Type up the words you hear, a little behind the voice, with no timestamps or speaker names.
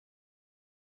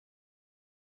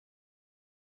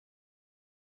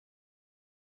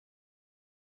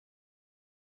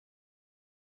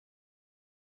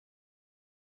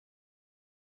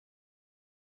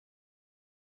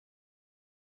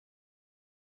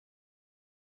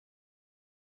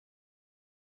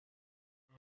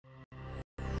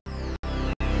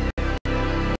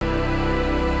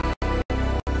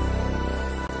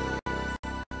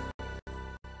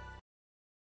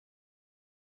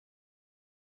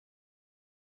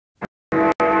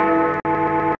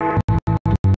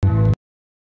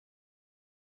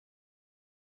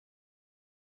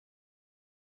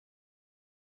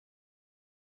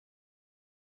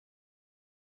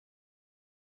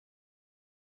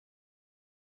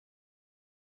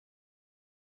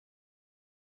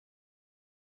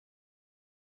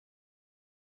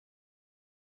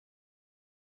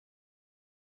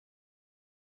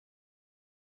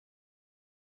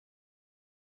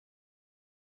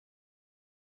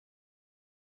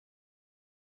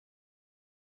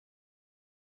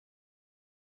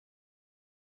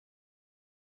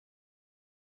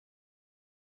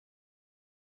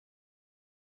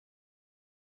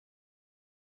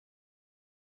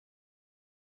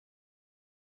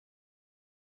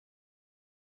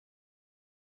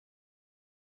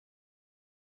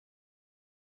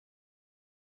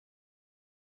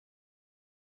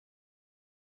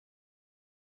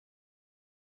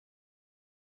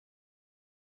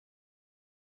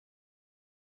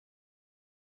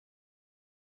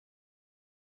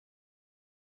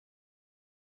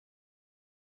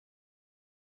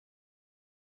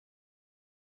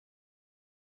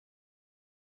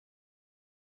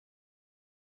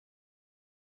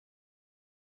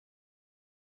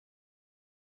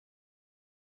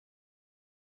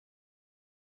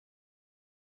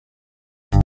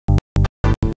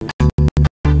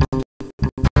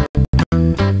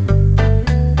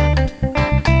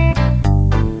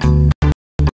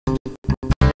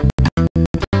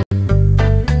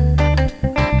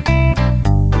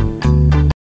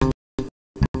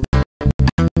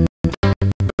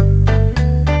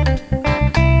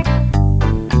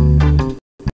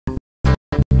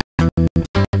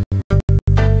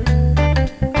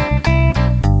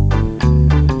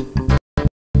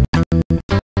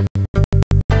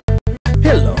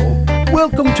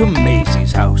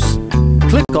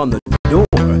on the door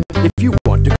if you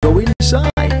want to go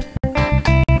inside.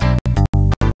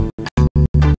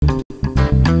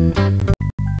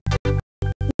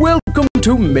 Welcome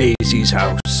to Maisy's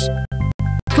house.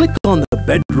 Click on the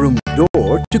bedroom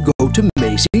door to go to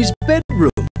Maisy's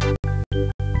bedroom.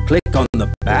 Click on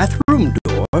the bathroom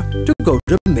door to go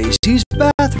to Maisy's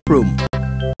bathroom.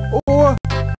 Or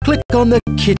click on the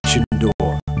kitchen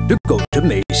door to go to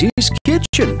Maisy's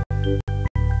kitchen.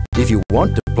 If you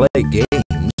want to play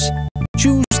games,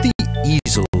 choose the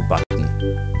easel button.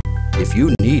 If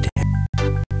you need help,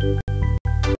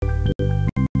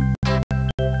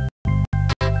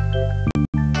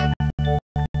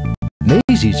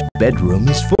 Maisy's bedroom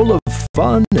is full of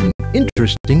fun and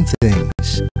interesting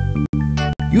things.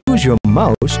 Use your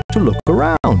mouse to look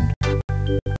around.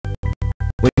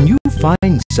 When you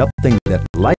find something that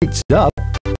lights up,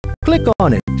 click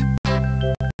on it.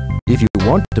 If you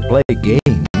want to play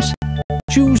games,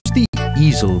 choose the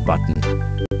easel button.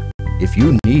 If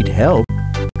you need help,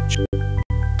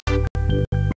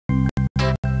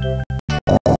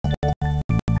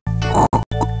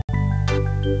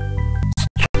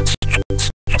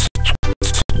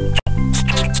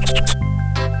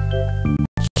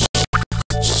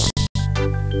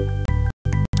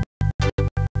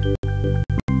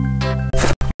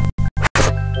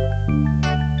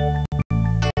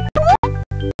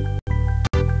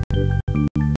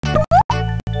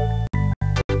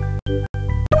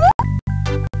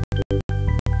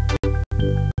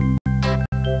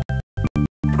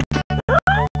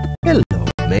 hello,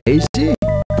 Maisy.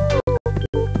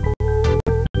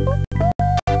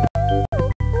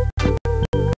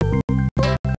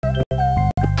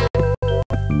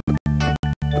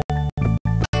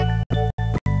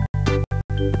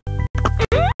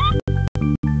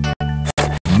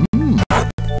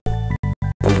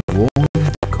 A warm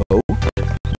coat,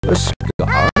 a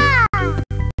scarf.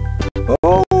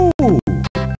 Oh,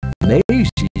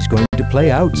 Maisy's going to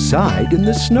play outside in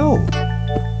the snow.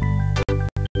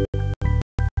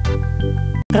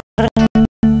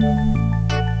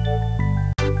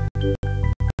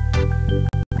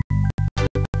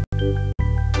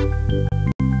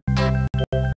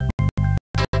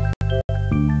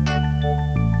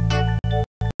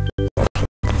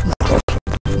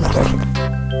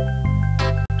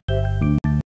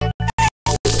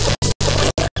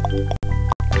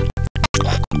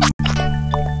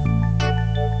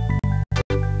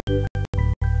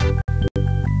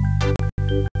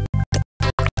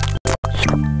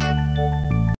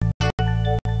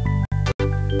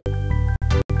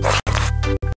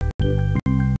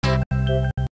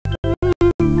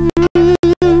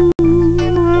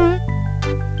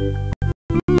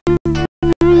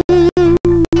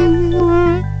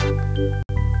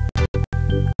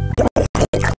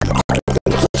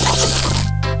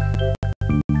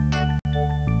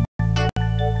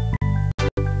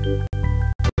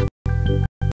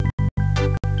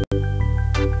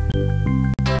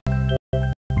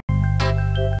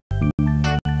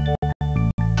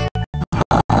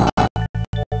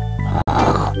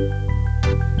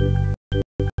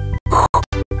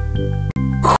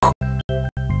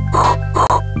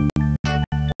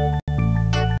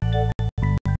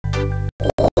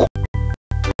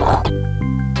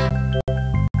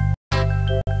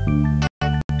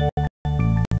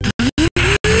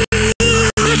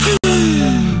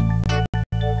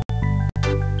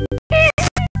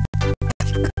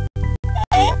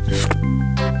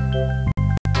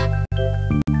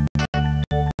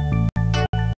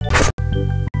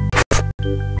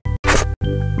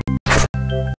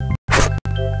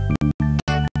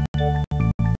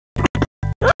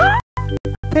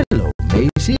 Hello,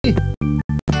 Maisy.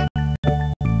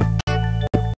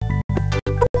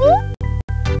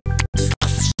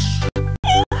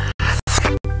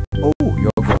 Oh,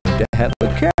 you're going to have a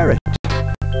carrot.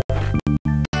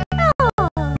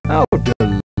 How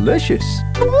delicious.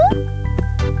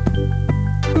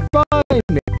 Goodbye,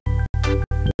 Nick.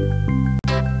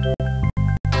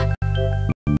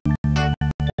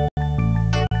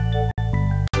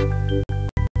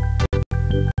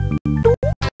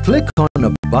 Click on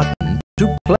a button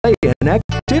to play an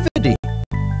activity.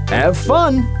 Have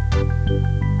fun!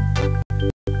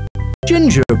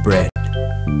 Gingerbread.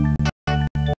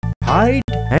 Hide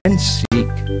and seek.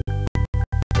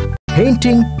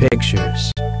 Painting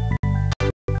pictures.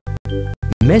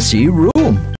 Messy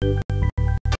room.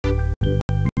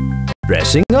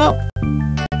 Dressing up.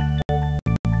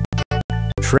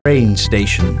 Train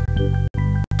station.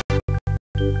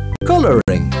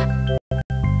 Coloring.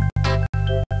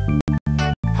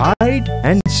 Hide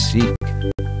and seek.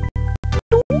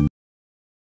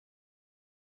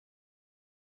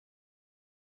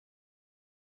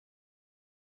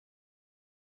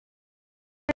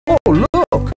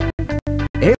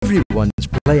 everyone's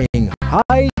playing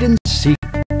hide and seek.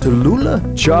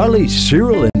 Tallulah, Charlie,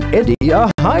 Cyril, and Eddie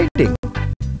are hiding.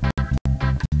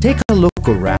 Take a look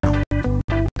around.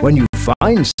 When you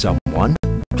find someone,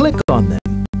 click on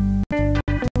them.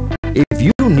 If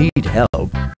you need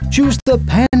help, choose the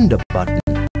panda button.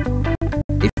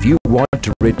 If you want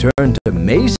to return to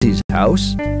Maisy's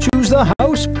house, choose the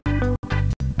house.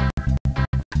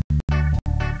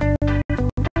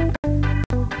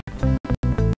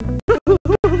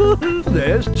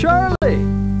 There's Charlie.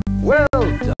 Well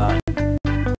done.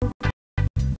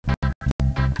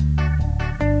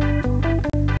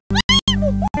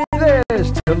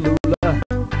 There's Tallulah.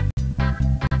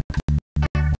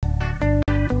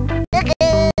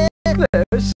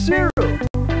 There's Cyril.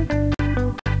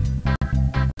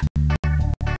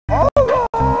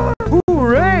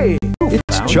 Hooray!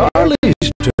 It's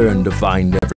Charlie's turn to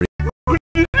find everyone.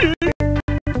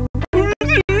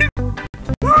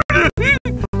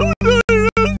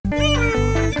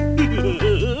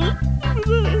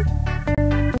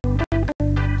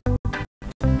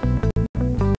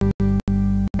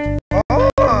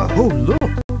 Oh,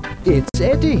 look! It's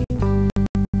Eddie.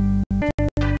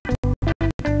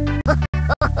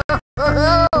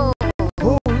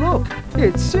 Oh, look!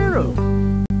 It's Cyril.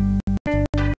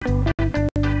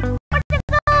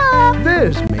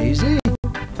 There's Maisy.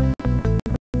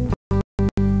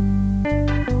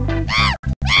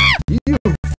 You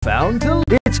found him?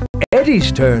 It's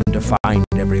Eddie's turn to find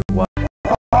everyone.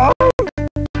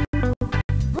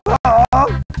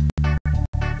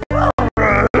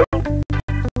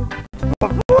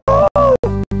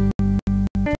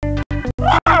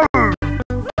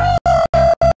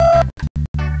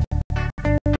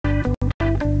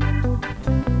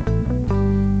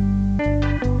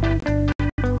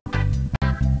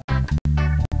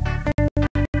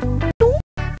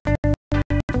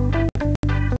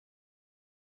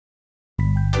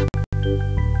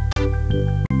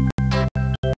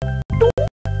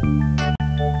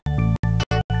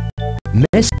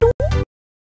 Miss.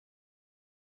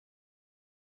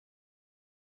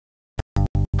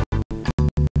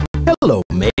 Hello,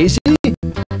 Maisy.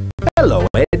 Hello,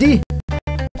 Eddie.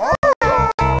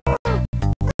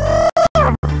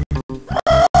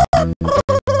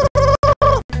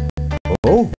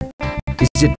 Oh, is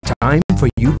it time for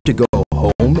you to go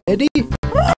home, Eddie?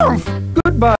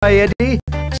 Goodbye, Eddie.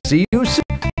 See you soon.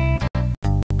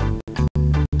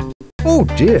 Oh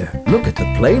dear, look at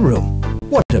the playroom.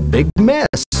 What a big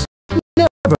mess.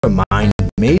 Never mind,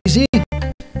 Maisy.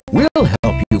 We'll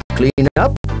help you clean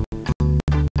up.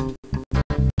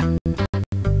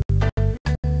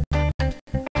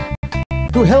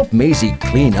 To help Maisy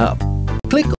clean up,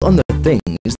 click on the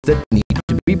things that need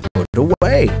to be put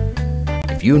away.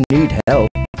 If you need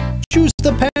help, choose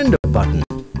the panda button.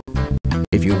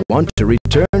 If you want to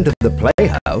return to the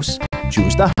playhouse,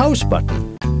 choose the house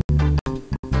button.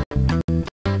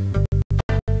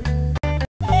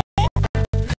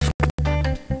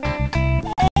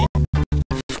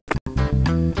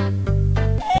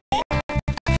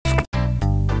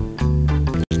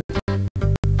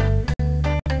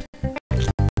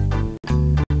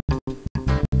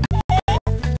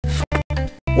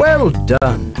 Well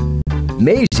done!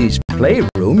 Maisy's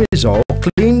playroom is all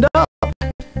cleaned up.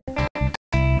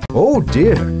 Oh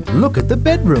dear, look at the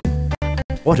bedroom.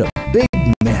 What a big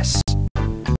mess.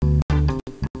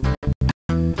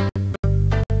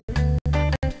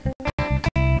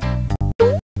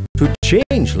 To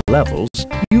change levels,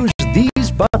 use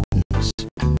these buttons.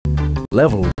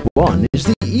 Level 1 is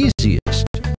the easiest.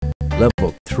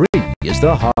 Level 3 is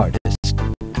the hardest.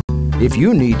 If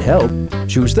you need help,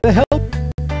 choose the help.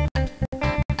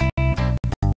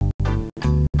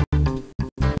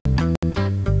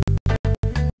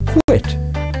 Quit.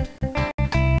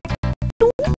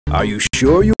 Are you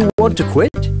sure you want to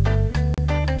quit?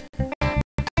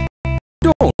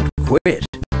 Don't quit.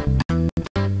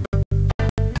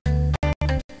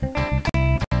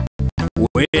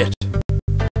 Quit.